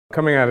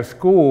Coming out of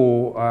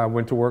school, I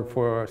went to work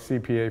for a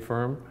CPA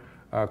firm,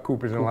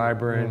 Coopers &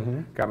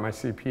 Lybrand, got my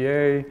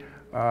CPA.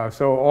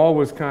 So all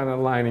was kind of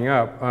lining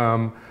up.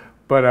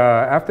 But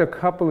after a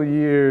couple of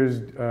years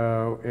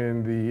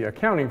in the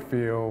accounting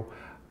field,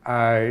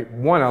 I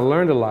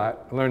learned a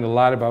lot. I learned a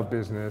lot about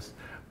business.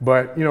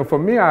 But for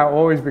me, I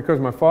always, because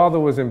my father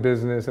was in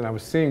business and I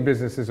was seeing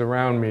businesses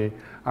around me,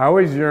 I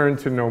always yearned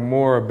to know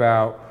more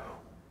about,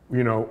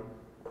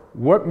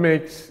 what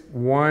makes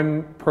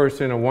one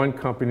person or one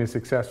company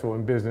successful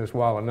in business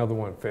while another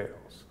one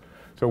fails.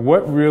 So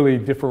what really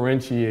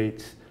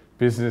differentiates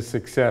business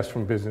success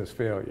from business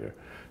failure?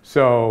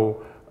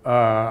 So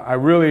I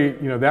really,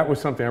 that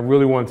was something I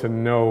really wanted to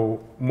know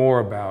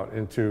more about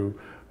and to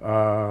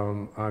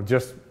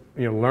just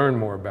learn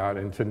more about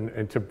and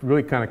to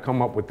really kind of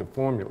come up with the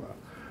formula.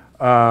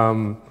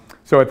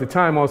 So at the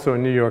time also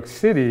in New York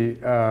City,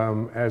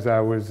 as I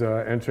was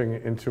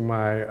entering into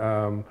my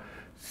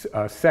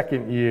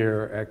second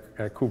year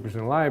at Coopers &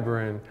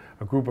 Lybrand,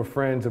 a group of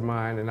friends of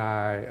mine and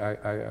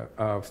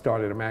I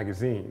started a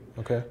magazine.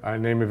 Okay. The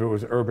name of it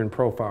was Urban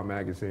Profile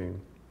Magazine.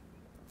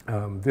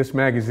 This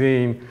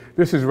magazine,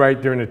 this is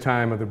right during the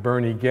time of the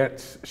Bernie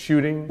Goetz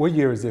shooting. What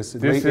year is this?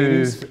 This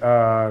is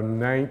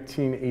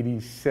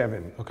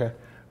 1987. Okay.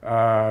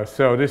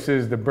 So this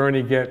is the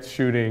Bernie Goetz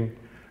shooting.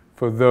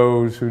 For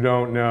those who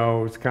don't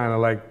know, it's kind of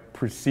like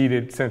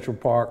preceded Central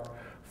Park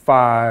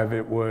 5.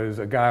 It was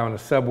a guy on the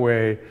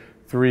subway,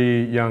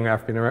 3 young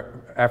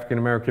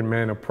African-American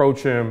men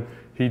approach him.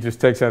 He just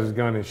takes out his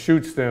gun and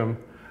shoots them.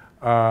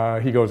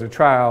 He goes to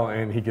trial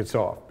and he gets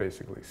off,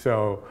 basically.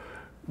 So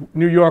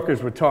New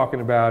Yorkers were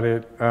talking about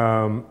it,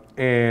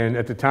 and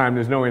at the time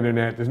there's no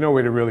internet, there's no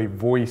way to really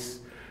voice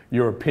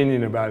your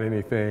opinion about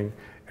anything.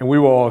 And we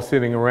were all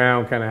sitting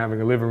around kind of having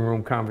a living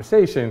room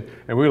conversation,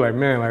 and we were like,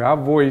 man, like our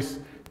voice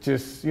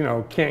just,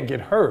 can't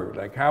get heard.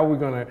 Like, how are we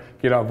gonna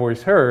get our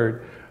voice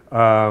heard?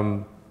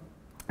 And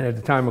at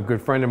the time, a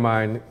good friend of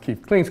mine,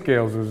 Keith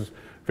Clinkscales, was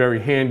very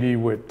handy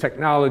with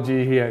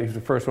technology. He was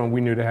the first one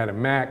we knew that had a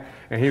Mac,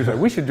 and he was like,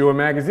 we should do a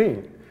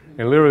magazine.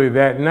 And literally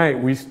that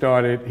night, he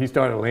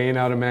started laying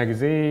out a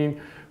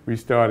magazine. We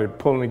started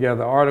pulling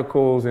together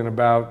articles, and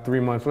about 3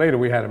 months later,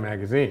 we had a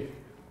magazine.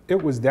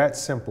 It was that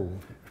simple?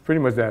 Pretty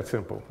much that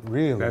simple.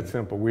 Really? That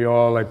simple. We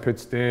all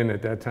pitched in.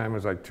 At that time, it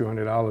was like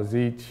 $200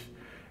 each,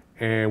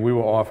 and we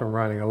were off and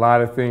running. A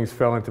lot of things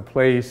fell into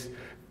place.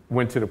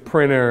 Went to the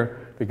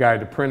printer. The guy at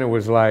the printer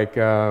was like,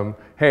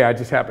 hey, I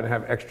just happen to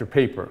have extra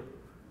paper,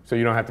 so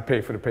you don't have to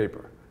pay for the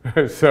paper.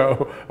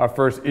 So our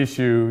first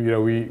issue,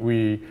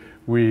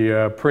 we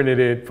printed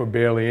it for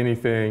barely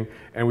anything,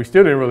 and we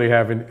still didn't really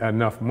have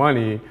enough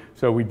money,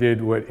 so we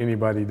did what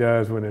anybody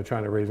does when they're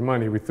trying to raise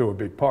money. We threw a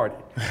big party.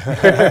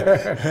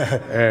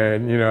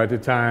 And at the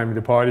time,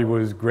 the party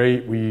was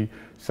great. We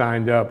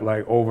signed up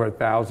like over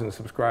 1,000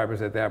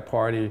 subscribers at that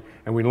party,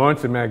 and we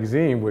launched the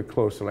magazine with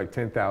close to like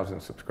 10,000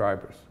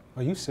 subscribers.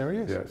 Are you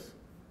serious? Yes.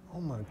 Oh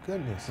my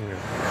goodness. Yeah.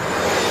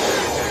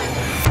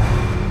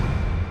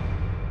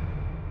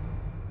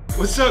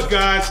 What's up,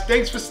 guys?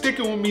 Thanks for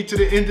sticking with me to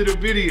the end of the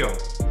video.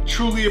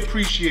 Truly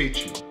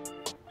appreciate you.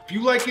 If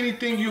you like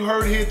anything you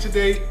heard here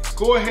today,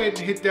 go ahead and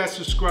hit that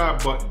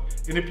subscribe button.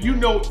 And if you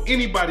know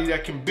anybody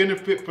that can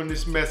benefit from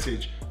this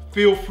message,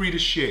 feel free to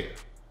share.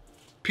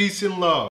 Peace and love.